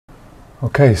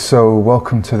Okay, so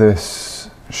welcome to this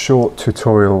short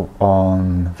tutorial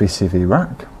on VCV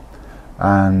Rack,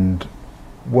 and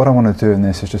what I want to do in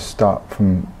this is just start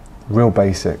from real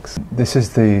basics. This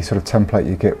is the sort of template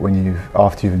you get when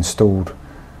after you've installed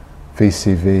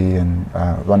VCV and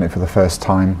run it for the first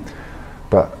time,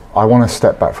 but I want to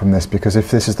step back from this because if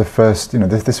this is the first,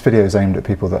 this video is aimed at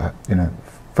people that,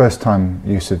 first time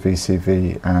use of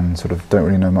VCV and sort of don't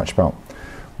really know much about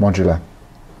modular.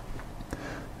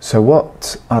 So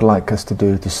what I'd like us to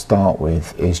do to start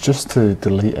with is just to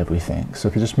delete everything. So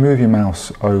if you just move your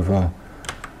mouse over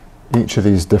each of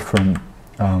these different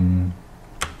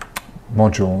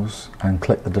modules and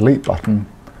click the delete button,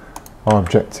 our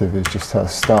objective is just to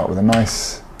start with a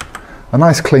nice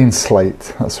clean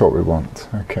slate. That's what we want.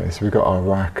 Okay, so we've got our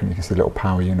rack and you can see little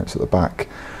power units at the back.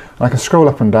 And I can scroll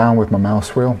up and down with my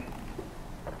mouse wheel,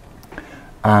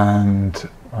 and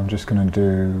I'm just going to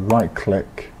do right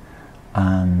click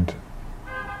and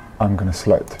I'm going to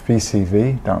select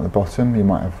VCV down at the bottom. You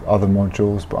might have other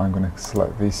modules, but I'm going to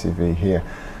select VCV here.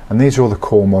 And these are all the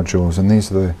core modules, and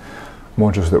these are the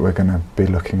modules that we're going to be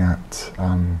looking at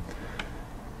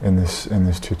in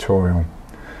this tutorial.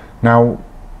 Now,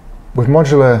 with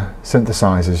modular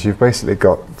synthesizers, you've basically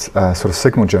got sort of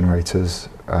signal generators,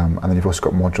 and then you've also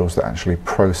got modules that actually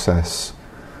process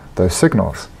those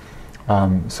signals.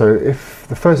 So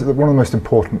if one of the most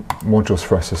important modules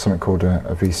for us is something called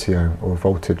a VCO, or a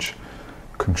voltage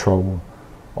control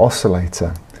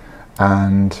oscillator.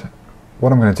 And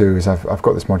what I'm going to do is I've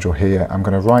got this module here. I'm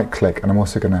going to right click and I'm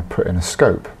also going to put in a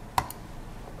scope.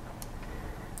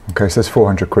 Okay, so there's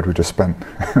 400 quid we just spent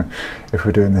if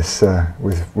we're doing this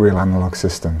with real analog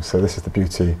systems. So this is the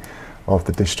beauty of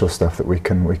the digital stuff, that we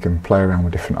can play around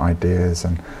with different ideas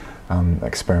and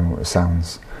experiment with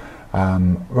sounds.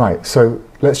 Right, so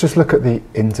let's just look at the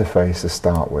interface to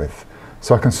start with.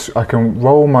 So I can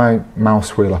roll my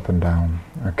mouse wheel up and down.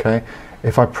 Okay,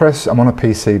 if I press, I'm on a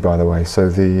PC by the way, so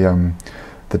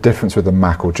the difference with the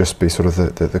Mac will just be sort of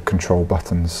the control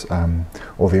buttons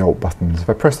or the alt buttons. If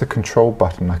I press the control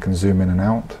button, I can zoom in and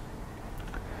out,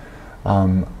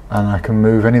 and I can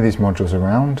move any of these modules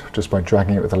around just by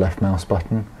dragging it with the left mouse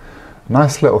button. A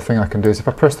nice little thing I can do is if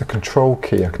I press the control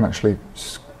key, I can actually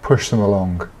push them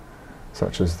along,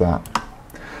 such as that.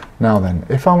 Now then,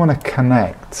 if I want to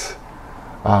connect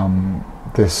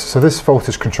this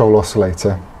voltage control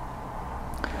oscillator,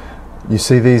 you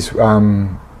see these are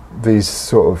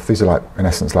like, in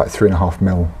essence, like 3.5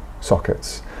 mil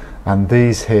sockets, and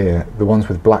these here, the ones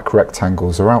with black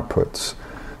rectangles, are outputs.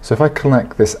 So if I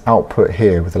connect this output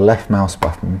here with the left mouse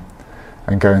button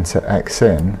and go into X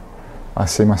in, I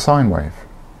see my sine wave.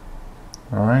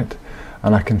 All right.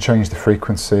 And I can change the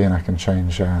frequency and I can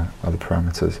change other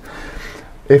parameters.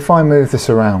 If I move this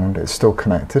around, it's still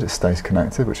connected, it stays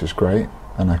connected, which is great,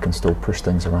 and I can still push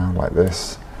things around like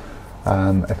this.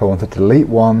 If I want to delete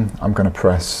one, I'm going to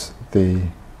press the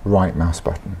right mouse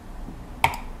button.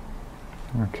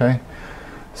 Okay,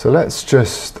 so let's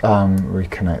just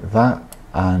reconnect that,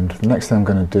 and the next thing I'm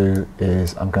going to do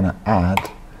is I'm going to add,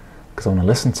 because I want to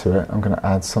listen to it, I'm going to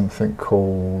add something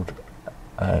called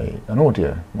an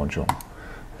audio module.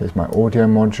 Here's my audio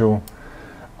module,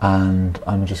 and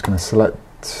I'm just going to select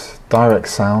direct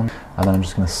sound, and then I'm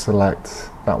just going to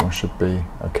select, that one should be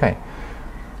okay.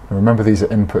 And remember, these are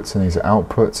inputs and these are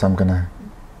outputs. I'm going to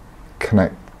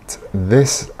connect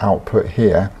this output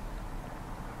here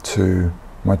to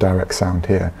my direct sound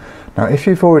here. Now if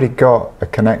you've already got a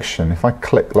connection, if I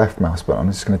click left mouse button, I'm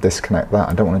just going to disconnect that.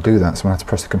 I don't want to do that, so I'm going to have to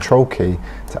press the control key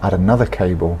to add another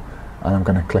cable, and I'm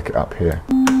going to click it up here.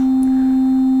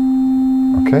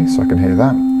 Okay, so I can hear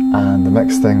that, and the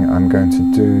next thing I'm going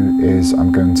to do is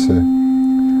I'm going to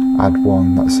add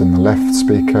one that's in the left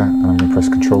speaker, and I'm going to press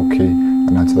Control key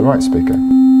and add to the right speaker.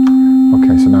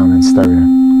 Okay, so now I'm in stereo.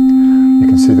 You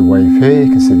can see the wave here,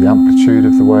 you can see the amplitude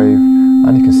of the wave,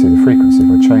 and you can see the frequency.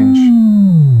 If I change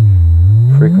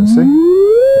frequency,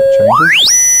 it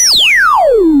changes,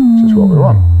 which is what we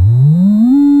want.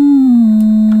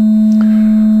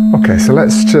 Okay, so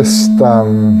let's just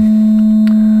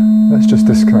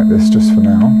disconnect this just for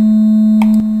now.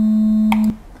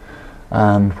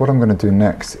 And what I'm going to do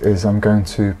next is I'm going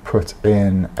to put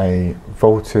in a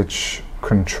voltage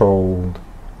controlled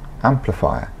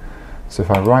amplifier. So if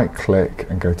I right click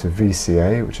and go to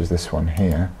VCA, which is this one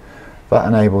here, that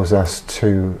enables us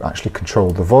to actually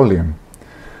control the volume.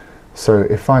 So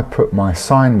if I put my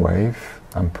sine wave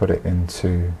and put it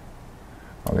into,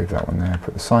 I'll leave that one there,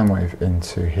 put the sine wave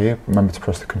into here, remember to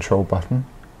press the control button,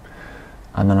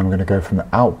 and then I'm going to go from the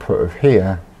output of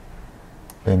here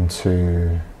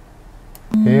into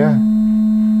here.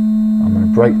 I'm going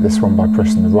to break this one by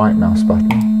pressing the right mouse button,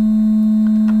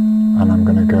 and I'm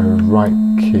going to go right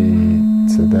key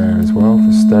to there as well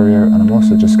for stereo, and I'm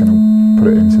also just going to put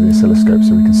it into the oscilloscope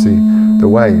so we can see the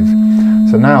wave.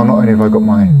 So now not only have I got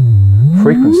my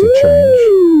frequency change,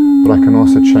 but I can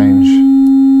also change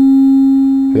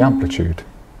the amplitude,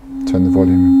 turn the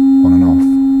volume on and off.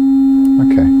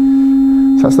 Okay,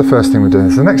 so that's the first thing we're doing.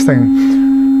 So the next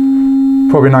thing,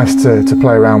 probably nice to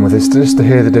play around with, is just to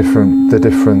hear the different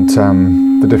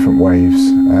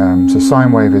waves. So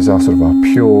sine wave is our sort of our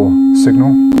pure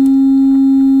signal,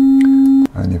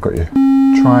 and you've got your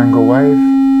triangle wave,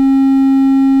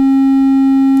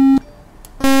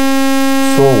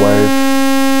 saw wave,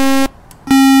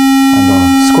 and our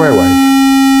square wave.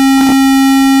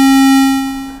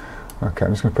 Okay,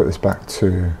 I'm just going to put this back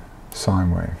to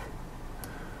sine wave.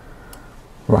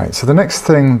 Right, so the next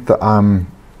thing that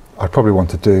I probably want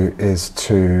to do is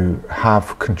to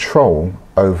have control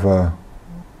over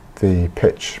the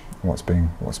pitch, what's being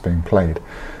played.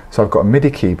 So I've got a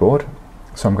MIDI keyboard,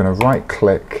 so I'm going to right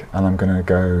click and I'm going to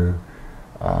go,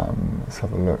 let's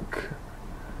have a look,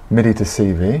 MIDI to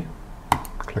CV,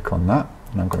 click on that,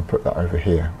 and I'm going to put that over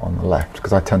here on the left,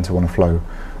 because I tend to want to flow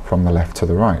from the left to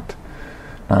the right.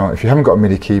 Now if you haven't got a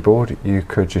MIDI keyboard, you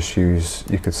could just you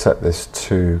could set this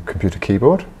to computer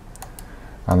keyboard,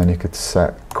 and then you could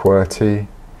set QWERTY,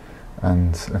 and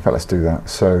in fact let's do that.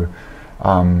 So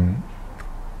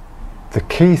the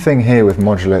key thing here with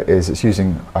modular is it's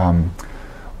using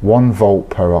 1 volt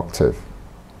per octave,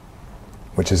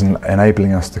 which is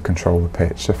enabling us to control the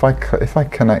pitch. So if I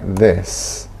connect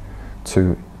this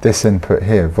to this input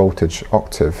here, voltage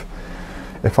octave,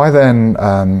 if I then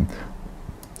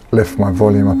lift my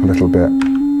volume up a little bit,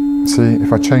 see,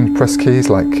 if I press keys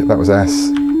like that was S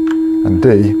and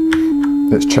D,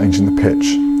 it's changing the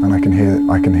pitch, and I can hear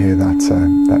that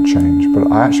change.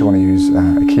 But I actually want to use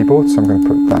a keyboard, so I'm going to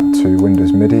put that to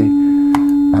Windows MIDI,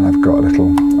 and I've got a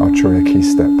little Arturia key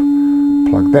step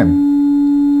plugged in.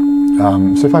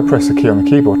 So if I press a key on the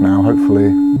keyboard now,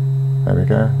 hopefully, there we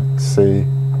go, C.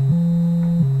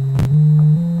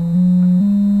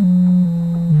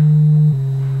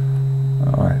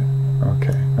 Alright,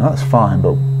 okay, now that's fine,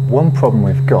 but one problem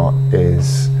we've got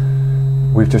is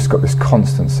we've just got this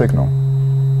constant signal.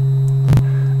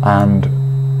 And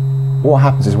what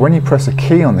happens is when you press a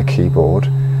key on the keyboard,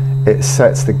 it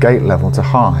sets the gate level to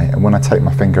high, and when I take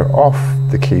my finger off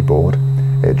the keyboard,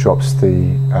 it drops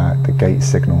the gate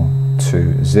signal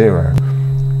to 0,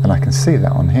 and I can see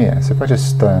that on here. So if I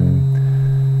just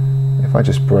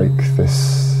break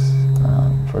this,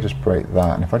 if I just break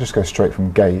that, and if I just go straight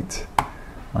from gate,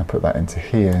 I put that into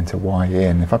here, into Y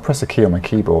in. If I press a key on my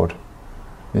keyboard,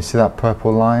 you see that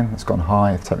purple line? It's gone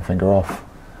high. If I take my finger off,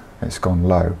 it's gone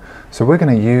low. So we're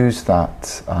going to use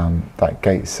that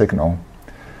gate signal,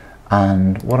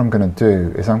 and what I'm going to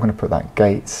do is I'm going to put that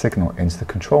gate signal into the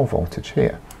control voltage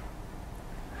here.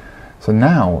 So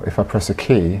now if I press a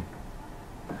key,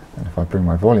 and if I bring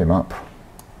my volume up,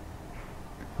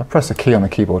 if I press a key on the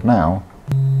keyboard now,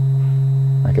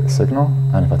 I get the signal,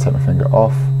 and if I take my finger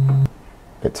off,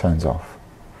 it turns off.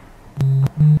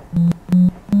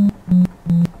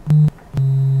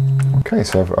 Okay,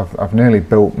 so I've nearly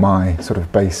built my sort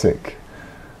of basic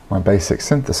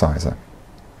synthesizer.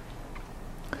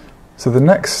 So the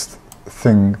next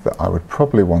thing that I would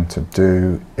probably want to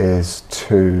do is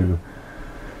to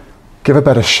give a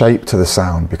better shape to the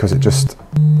sound, because it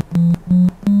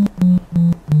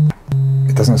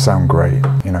doesn't sound great.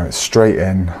 You know, it's straight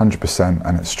in 100%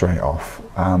 and it's straight off.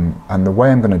 And the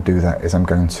way I'm going to do that is I'm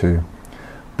going to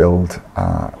build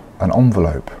an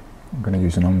envelope. I'm going to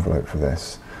use an envelope for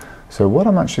this. So what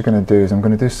I'm actually going to do is I'm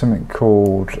going to do something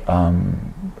called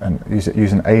use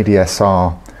an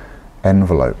ADSR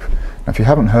envelope. Now, if you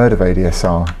haven't heard of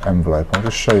ADSR envelope, I'll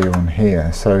just show you on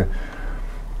here. So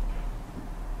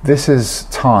this is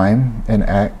time in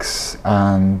X,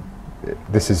 and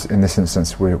this is, in this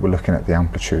instance, we're looking at the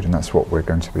amplitude, and that's what we're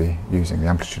going to be using, the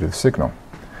amplitude of the signal.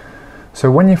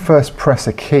 So when you first press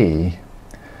a key,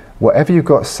 whatever you've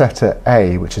got set at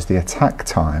A, which is the attack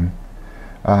time,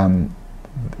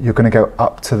 you're going to go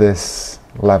up to this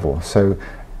level. So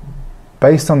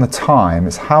based on the time,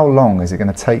 it's how long is it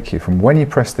going to take you from when you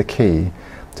press the key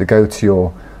to go to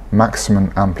your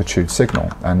maximum amplitude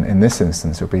signal, and in this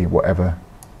instance it'll be whatever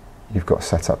you've got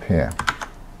set up here.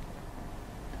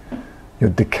 Your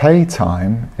decay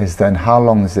time is then how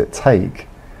long does it take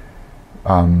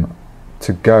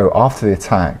to go after the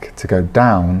attack to go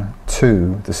down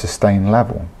to the sustain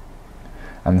level,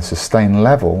 and the sustain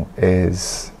level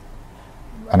is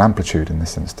an amplitude in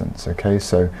this instance. Okay,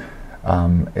 so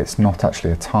it's not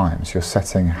actually a time, so you're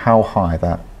setting how high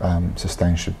that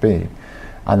sustain should be,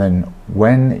 and then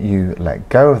when you let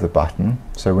go of the button,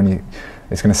 so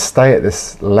it's going to stay at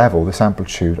this level, this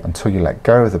amplitude, until you let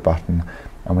go of the button,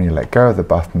 and when you let go of the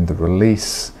button, the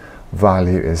release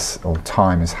value is, or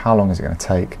time is, how long is it going to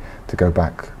take to go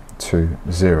back to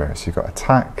 0. So you've got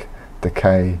attack,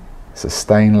 decay,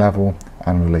 sustain level,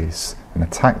 and release. And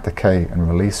attack, decay, and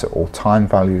release are all time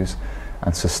values,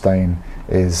 and sustain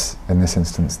is, in this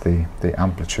instance, the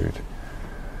amplitude.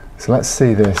 So let's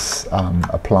see this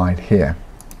applied here.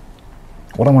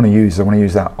 What I want to use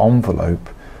that envelope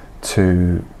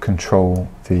to control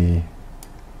the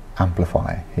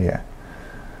amplifier here.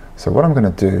 So what I'm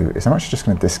going to do is I'm actually just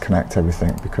going to disconnect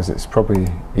everything, because it's probably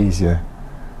easier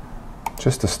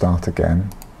just to start again.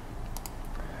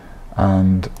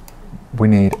 And we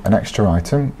need an extra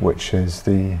item, which is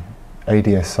the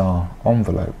ADSR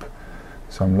envelope.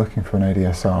 So I'm looking for an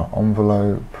ADSR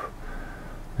envelope.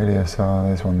 ADSR,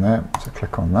 there's one there, so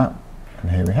click on that,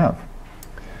 and here we have.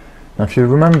 Now if you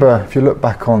remember, if you look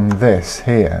back on this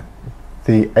here,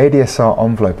 the ADSR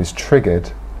envelope is triggered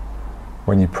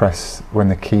when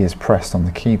the key is pressed on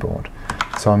the keyboard.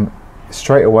 So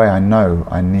straight away I know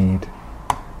I need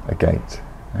a gate.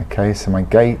 Okay, so my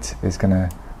gate is going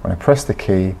to, when I press the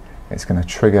key, it's going to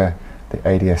trigger the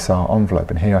ADSR envelope,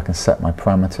 and here I can set my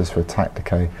parameters for attack,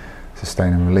 decay,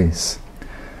 sustain, and release.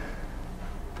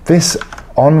 This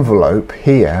envelope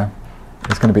here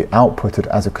is going to be outputted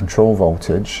as a control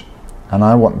voltage, and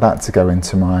I want that to go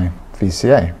into my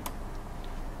VCA.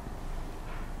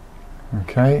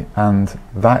 Okay, and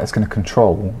that is going to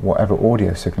control whatever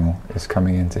audio signal is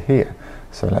coming into here.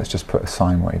 So let's just put a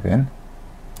sine wave in.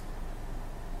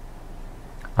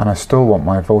 And I still want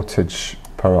my voltage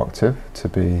per octave to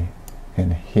be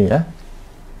in here.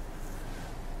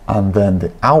 And then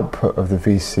the output of the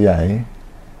VCA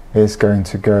is going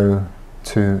to go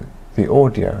to the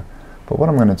audio. But what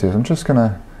I'm going to do is I'm just going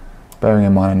to, bearing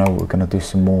in mind I know we're going to do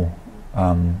some more,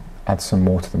 add some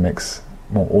more to the mix,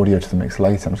 more audio to the mix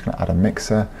later. I'm just going to add a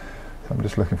mixer. So I'm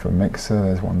just looking for a mixer.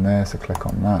 There's one there, so click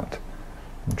on that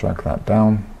and drag that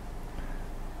down.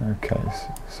 Okay,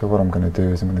 so what I'm going to do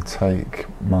is I'm going to take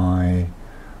my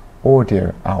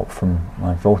audio out from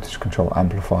my voltage control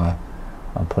amplifier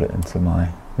and put it into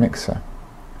my mixer.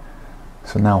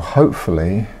 So now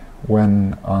hopefully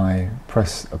when I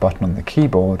press a button on the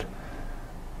keyboard,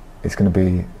 it's going to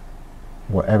be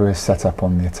whatever is set up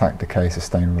on the attack, decay,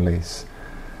 sustain, release.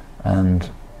 And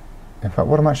in fact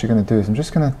what I'm actually going to do is I'm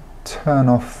just going to turn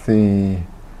off the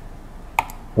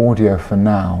audio for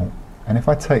now, and if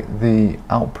I take the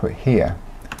output here,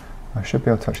 I should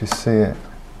be able to actually see it.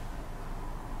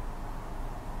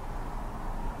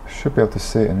 Should be able to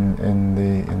see it in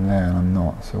there, and I'm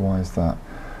not. So why is that?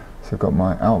 So I've got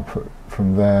my output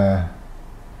from there.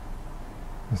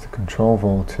 There's the control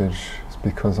voltage. It's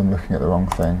because I'm looking at the wrong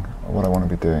thing. What I want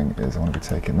to be doing is I want to be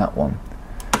taking that one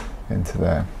into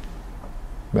there.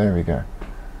 There we go.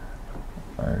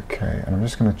 Okay, and I'm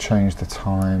just going to change the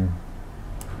time.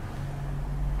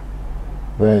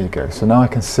 There you go. So now I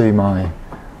can see my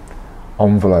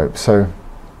envelope. So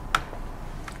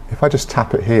if I just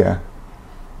tap it here,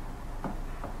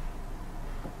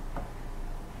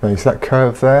 there you see that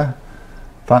curve there?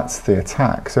 That's the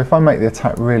attack. So if I make the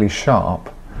attack really sharp,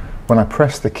 when I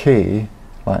press the key,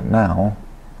 like now,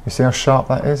 you see how sharp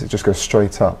that is? It just goes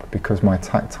straight up because my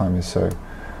attack time is so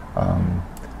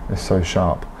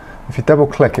sharp. If you double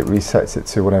click, it resets it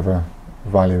to whatever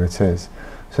value it is.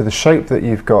 So the shape that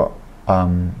you've got,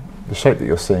 the shape that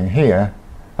you're seeing here,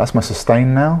 that's my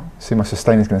sustain now. See, my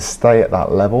sustain is going to stay at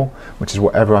that level, which is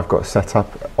whatever I've got set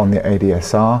up on the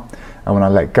ADSR. And when I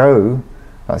let go,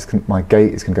 my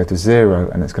gate is going to go to 0,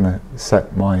 and it's going to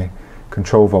set my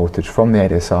control voltage from the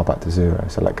ADSR back to 0.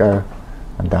 So let go,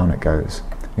 and down it goes.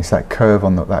 You see that curve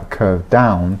that curve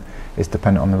down is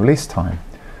dependent on the release time.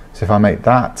 So if I make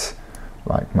that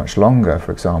like much longer,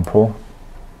 for example,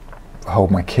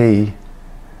 hold my key,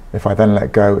 if I then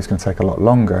let go, it's going to take a lot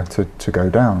longer to go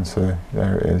down. So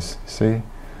there it is, see?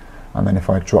 And then if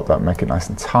I drop that, make it nice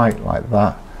and tight like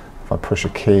that, if I push a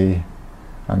key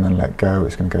and then let go,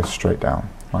 it's going to go straight down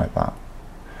like that.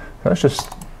 So let's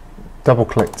just double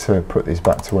click to put these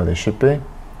back to where they should be.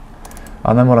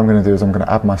 And then what I'm going to do is I'm going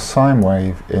to add my sine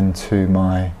wave into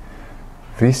my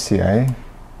VCA,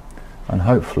 and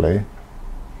hopefully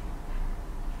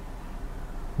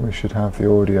we should have the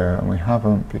audio, and we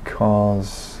haven't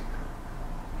because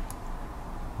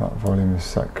that volume is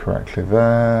set correctly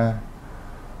there.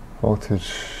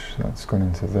 Voltage, that's gone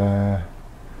into there.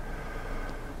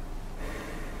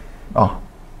 Oh,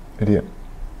 idiot.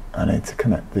 I need to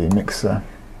connect the mixer.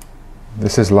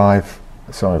 This is live.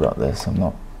 Sorry about this. I'm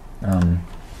not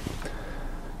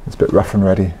It's a bit rough and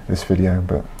ready, this video,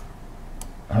 but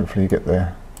hopefully you get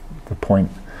the point.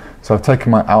 So I've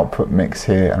taken my output mix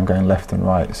here and I'm going left and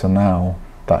right, so now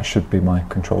that should be my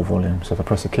control volume. So if I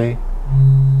press a key,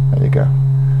 there you go.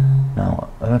 Now,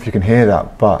 I don't know if you can hear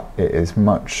that, but it is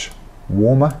much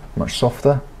warmer, much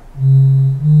softer.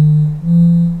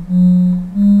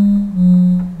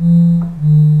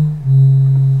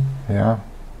 Yeah.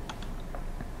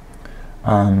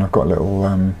 And I've got a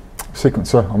little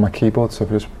sequencer on my keyboard, so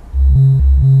if I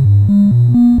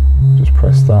just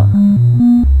press that.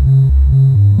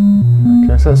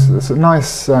 Okay, so it's a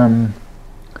nice,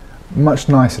 much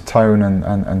nicer tone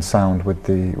and sound with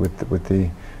the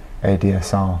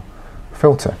ADSR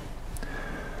filter.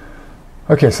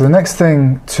 Okay, so the next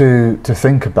thing to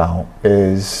think about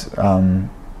is, and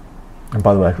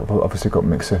by the way, I've obviously got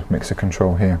mixer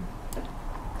control here.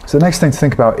 So the next thing to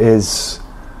think about is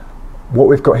what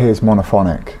we've got here is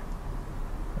monophonic,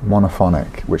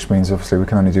 which means obviously we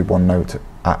can only do one note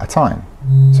at a time.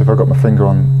 So if I've got my finger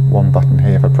on one button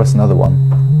here, if I press another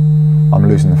one, I'm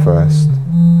losing the first.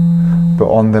 But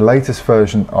on the latest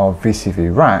version of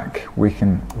VCV Rack, we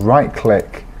can right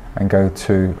click and go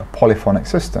to a polyphonic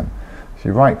system. If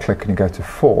you right click and you go to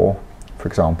 4, for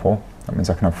example, that means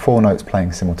I can have 4 notes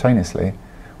playing simultaneously.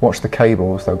 Watch the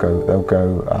cables, they'll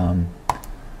go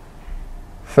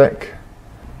thick.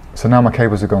 So now my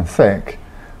cables have gone thick,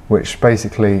 which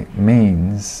basically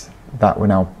means that we're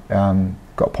now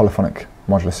got a polyphonic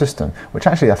modular system, which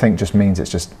actually I think just means it's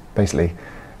just basically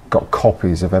got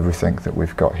copies of everything that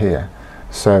we've got here.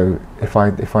 So if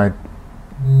I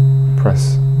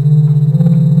press,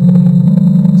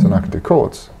 so now I can do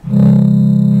chords.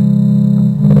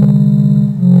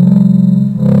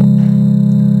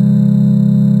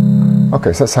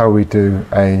 Okay, so that's how we do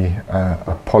a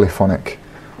polyphonic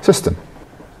system.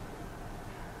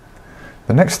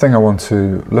 The next thing I want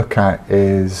to look at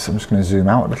is, I'm just going to zoom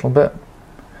out a little bit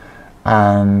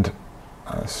and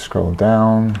scroll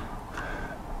down.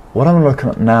 What I'm looking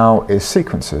at now is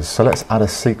sequencers. So let's add a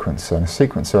sequencer, and a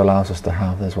sequencer allows us to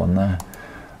have, there's one there,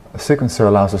 a sequencer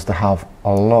allows us to have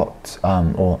a lot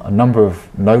or a number of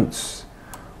notes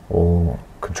or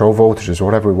control voltages or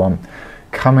whatever we want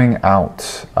coming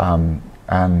out, and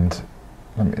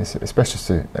it's best just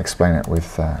to explain it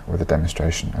with a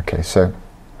demonstration. Okay, so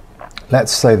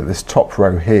let's say that this top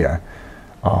row here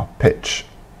are pitch.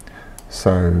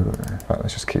 So in fact,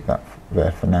 let's just keep that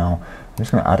there for now. I'm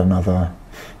just going to add another.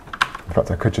 In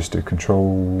fact, I could just do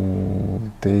Control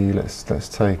D. Let's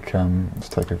take a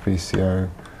VCO.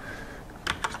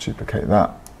 Just duplicate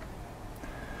that,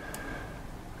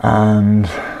 and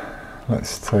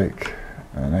let's take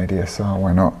an ADSR.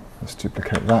 Why not? Let's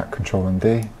duplicate that. Control and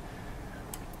D,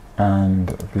 and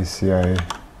VCA.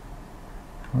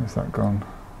 Where's that gone?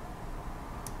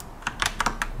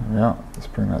 Yeah, let's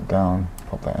bring that down.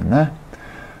 Pop that in there.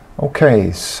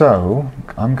 Okay, so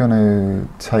I'm going to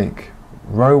take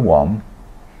row 1.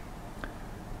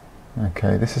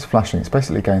 Okay, this is flashing. It's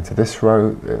basically going to this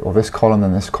row, or this column,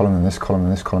 and this column, and this column,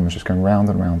 and this column. It's just going round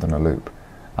and round in a loop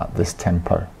at this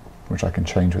tempo, which I can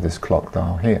change with this clock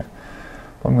dial here.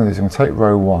 What I'm going to do is I'm going to take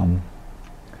row 1, and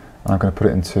I'm going to put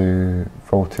it into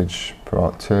voltage per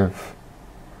octave,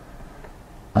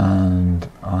 and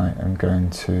I am going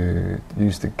to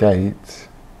use the gate,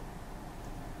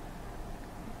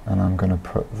 and I'm going to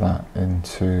put that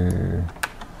into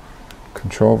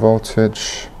control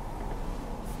voltage,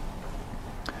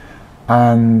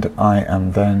 and I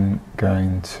am then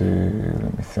going to,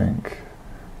 let me think,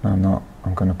 no I'm not,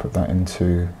 I'm going to put that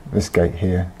into this gate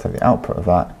here, take the output of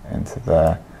that into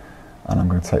there, and I'm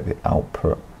going to take the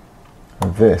output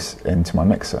of this into my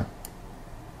mixer.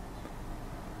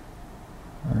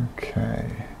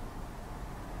 Okay,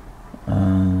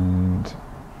 and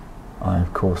I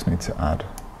of course need to add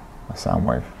a sound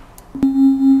wave.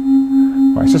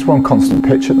 Right, it's just one constant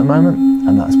pitch at the moment,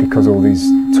 and that's because all these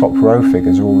top row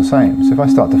figures are all the same. So if I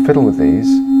start to fiddle with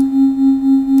these,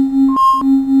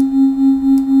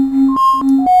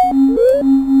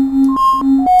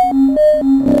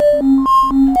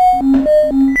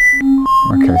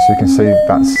 okay, so you can see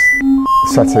that's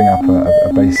setting up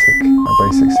a basic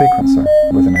sequencer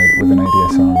with an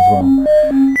ADSR as well.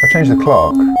 If I change the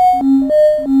clock,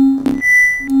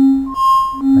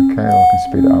 okay, or I can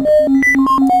speed it up.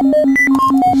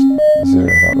 Just zero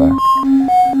that there.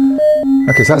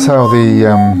 Okay, so that's how the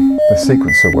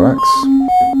sequencer works.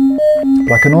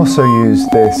 But I can also use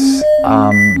this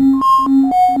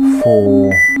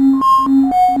for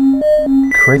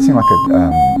creating like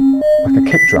a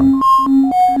kick drum.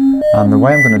 And the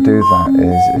way I'm going to do that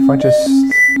is if I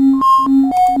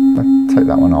take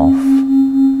that one off,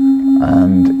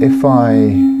 and if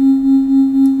I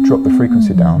drop the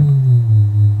frequency down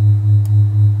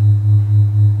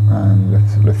and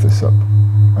let's lift this up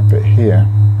a bit here.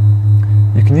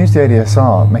 You can use the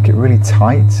ADSR, make it really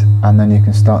tight, and then you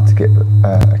can start to get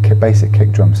a basic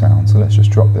kick drum sound. So let's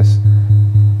just drop this.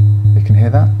 You can hear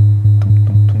that? Tum,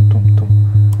 tum, tum, tum, tum.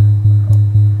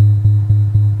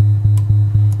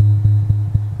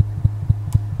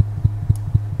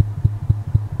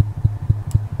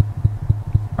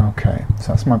 Okay, so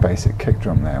that's my basic kick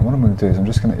drum there. What I'm going to do is I'm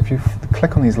just going to, if you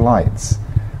click on these lights,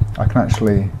 I can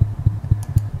actually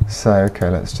say, okay,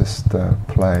 let's just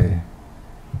play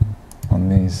on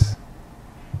these,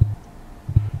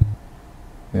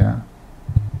 yeah.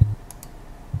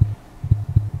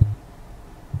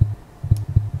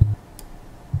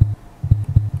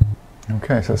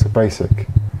 Okay, so it's a basic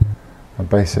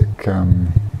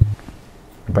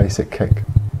kick.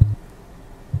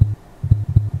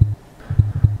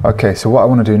 Okay, so what I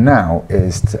want to do now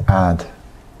is to add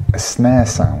a snare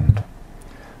sound.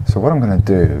 So what I'm going to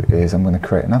do is I'm going to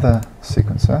create another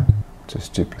sequencer,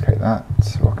 just duplicate that,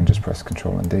 so I can just press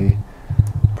Ctrl and D,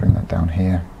 bring that down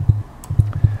here,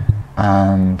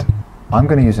 and I'm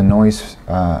going to use a noise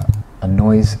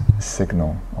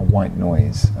signal, a white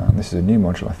noise. This is a new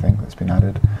module, I think, that's been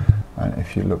added, and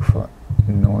if you look for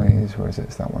noise, where is it?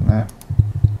 It's that one there.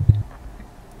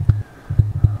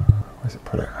 Where's it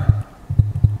put it?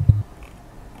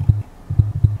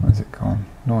 Where's it gone?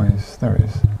 Noise, there it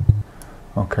is.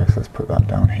 Okay, so let's put that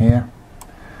down here,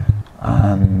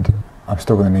 and I'm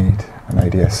still going to need an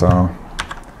ADSR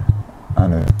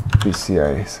and a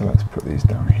VCA, so let's put these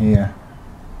down here.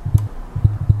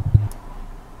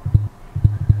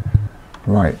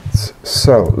 Right,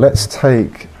 so let's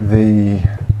take the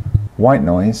white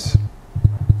noise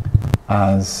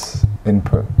as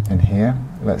input in here.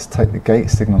 Let's take the gate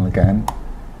signal again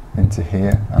into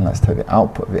here, and let's take the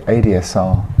output of the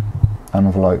ADSR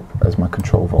envelope as my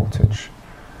control voltage.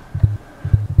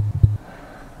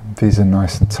 These are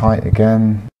nice and tight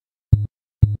again.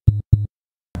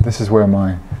 This is where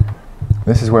my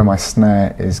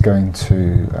snare is going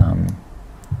to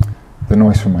the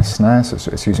noise from my snare. So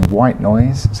it's using white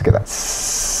noise to get that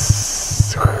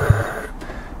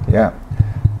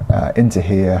into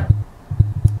here.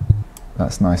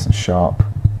 That's nice and sharp.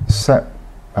 Set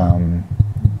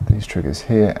these triggers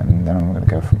here, and then I'm going to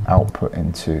go from output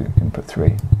into input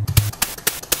 3.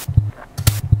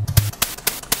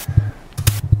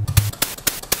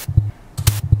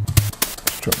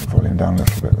 Drop the volume down a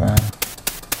little bit there,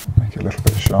 make it a little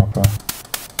bit sharper.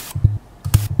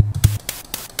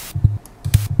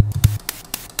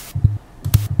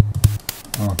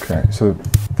 Okay, so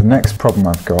the next problem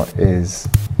I've got is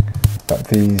that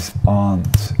these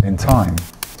aren't in time.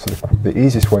 So the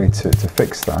easiest way to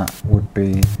fix that would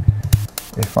be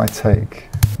if I take,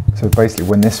 so basically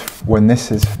when this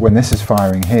is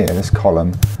firing here, this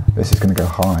column, this is going to go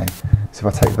high. So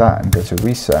if I take that and go to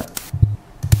reset,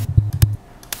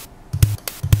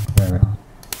 there we are.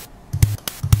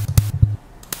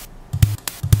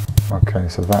 Okay,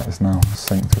 so that is now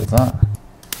synced with that.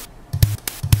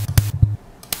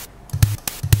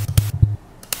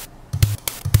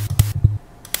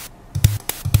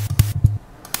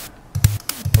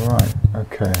 Right,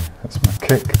 okay, that's my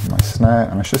kick, my snare,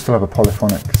 and I should still have a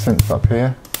polyphonic synth up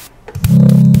here.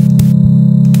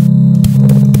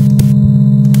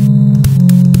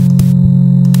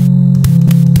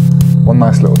 One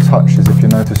nice little touch is if you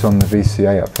notice on the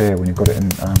VCA up here when you've got it in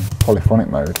polyphonic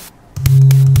mode,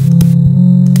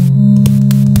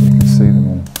 you can see them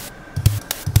all.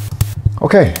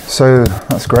 Okay, so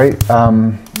that's great.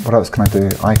 What else can I do?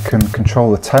 I can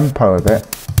control the tempo of it.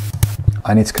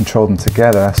 I need to control them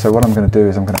together, so what I'm going to do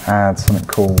is I'm going to add something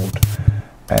called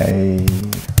a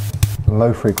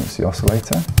low frequency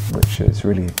oscillator, which is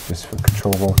really just for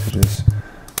control voltages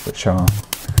which are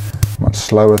much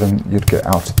slower than you'd get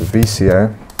out of the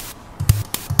VCO.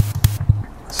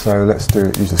 So let's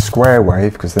use a square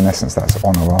wave, because in essence that's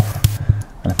on or off,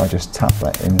 and if I just tap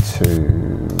that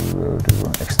into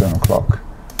external clock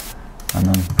and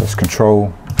then press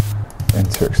Control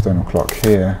into external clock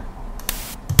here,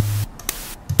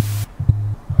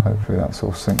 hopefully that's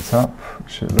all synced up,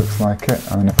 which it looks like it.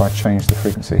 And then if I change the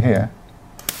frequency here,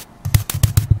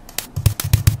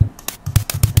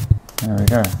 there we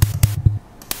go.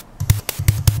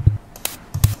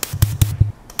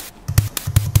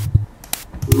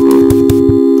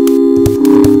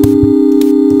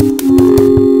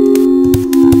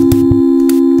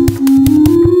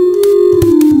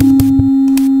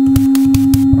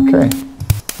 Okay,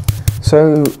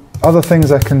 so other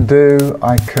things I can do,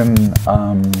 I can,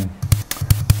 let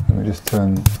me just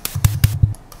turn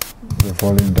the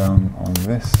volume down on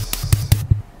this.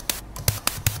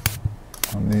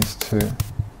 these two.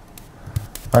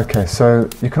 Okay, so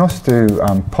you can also do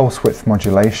pulse width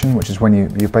modulation, which is when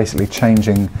you're basically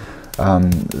changing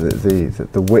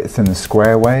the width in the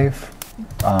square wave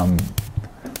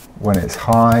when it's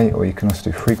high, or you can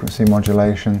also do frequency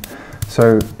modulation.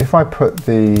 So if I put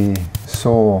the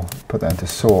saw, put that into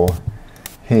saw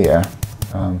here,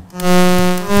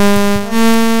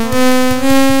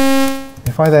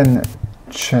 if I then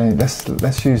change,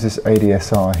 let's use this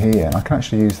ADSR here, and I can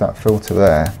actually use that filter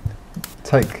there,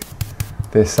 take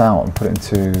this out and put it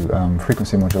into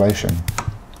frequency modulation.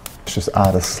 Let's just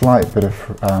add a slight bit of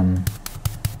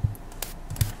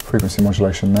frequency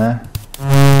modulation there.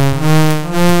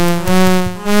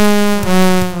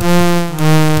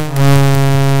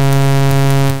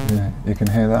 Yeah, you can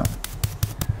hear that.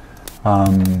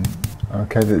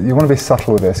 Okay, you want to be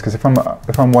subtle with this, because if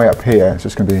I'm way up here, it's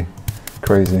just going to be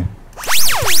crazy.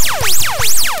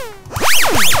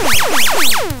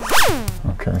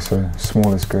 Okay, so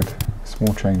small is good.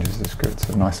 Small changes is good,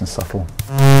 so nice and subtle.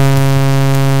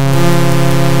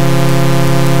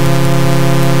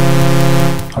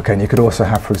 Okay, and you could also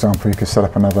have, for example, you could set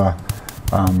up another,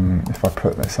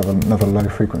 let's have another low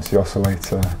frequency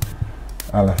oscillator,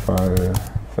 LFO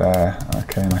there,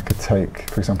 okay, and I could take,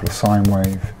 for example, a sine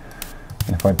wave,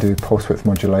 and if I do pulse width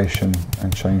modulation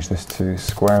and change this to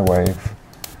square wave,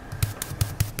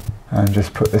 and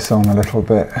just put this on a little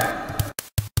bit.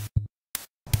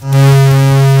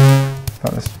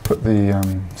 Let's put the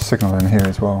signal in here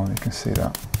as well, you can see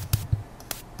that.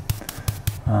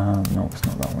 No, it's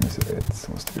not that one, is it? It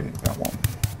wants to be that one.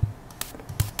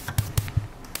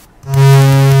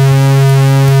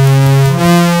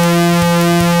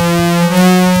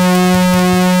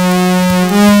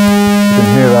 You can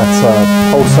hear that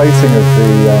pulsating of the...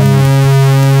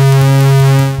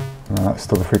 no, that's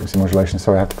still the frequency modulation,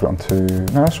 sorry, I had to put it onto...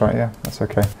 No, that's right, yeah, that's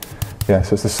okay. Yeah,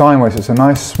 so it's the sine wave, so it's a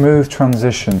nice smooth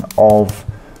transition of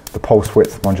the pulse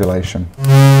width modulation.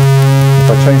 If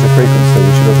I change the frequency,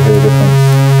 you should be able to hear the difference.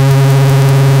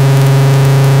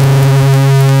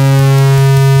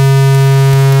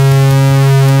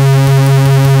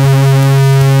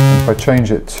 If I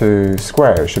change it to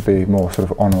square, it should be more sort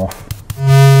of on off.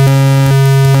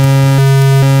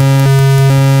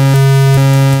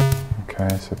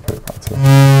 Okay, so put it back to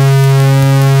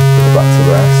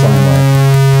there, sine wave.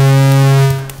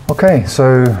 Okay,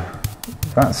 so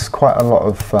that's quite a lot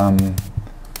of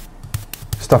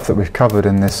stuff that we've covered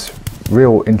in this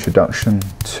real introduction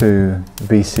to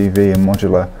VCV and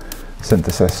modular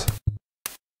synthesis.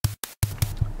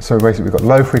 So basically we've got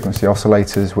low frequency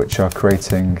oscillators which are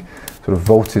creating sort of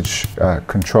voltage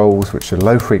controls which are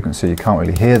low frequency, you can't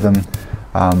really hear them,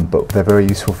 but they're very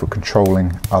useful for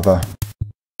controlling other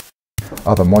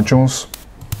modules.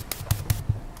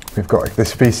 We've got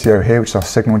this VCO here, which is our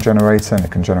signal generator, and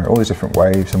it can generate all these different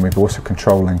waves, and we're also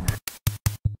controlling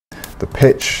the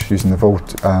pitch using the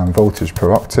voltage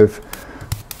per octave,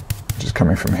 which is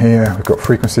coming from here. We've got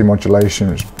frequency modulation,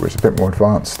 which is a bit more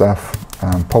advanced stuff,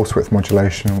 pulse width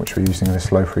modulation, which we're using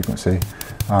this low frequency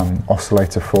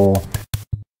oscillator for.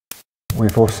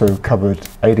 We've also covered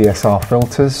ADSR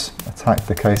filters, attack,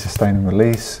 decay, sustain and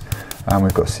release.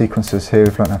 We've got sequencers here,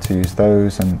 we've learned how to use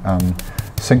those and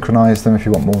synchronize them if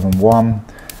you want more than one,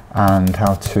 and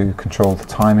how to control the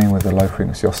timing with the low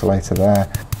frequency oscillator there.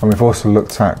 And we've also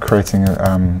looked at creating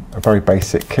a very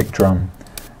basic kick drum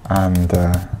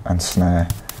and snare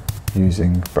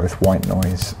using both white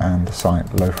noise and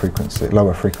lower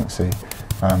frequency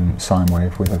sine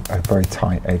wave with a very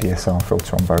tight ADSR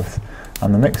filter on both,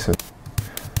 and the mixer.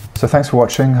 So thanks for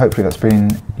watching, hopefully that's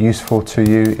been useful to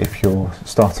you if you're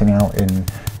starting out in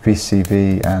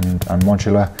VCV and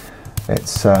modular.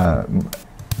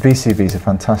 VCV is a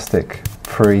fantastic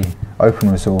free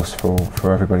open resource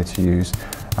for everybody to use,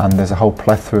 and there's a whole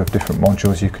plethora of different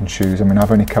modules you can choose. I mean,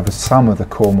 I've only covered some of the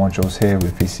core modules here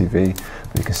with VCV,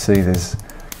 but you can see there's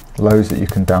loads that you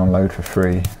can download for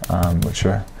free, which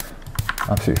are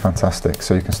absolutely fantastic.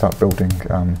 So you can start building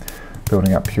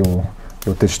up your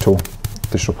digital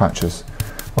patches.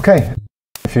 Okay,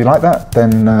 if you like that,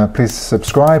 then please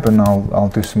subscribe, and I'll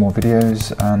do some more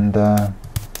videos, and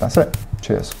that's it.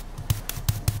 Cheers.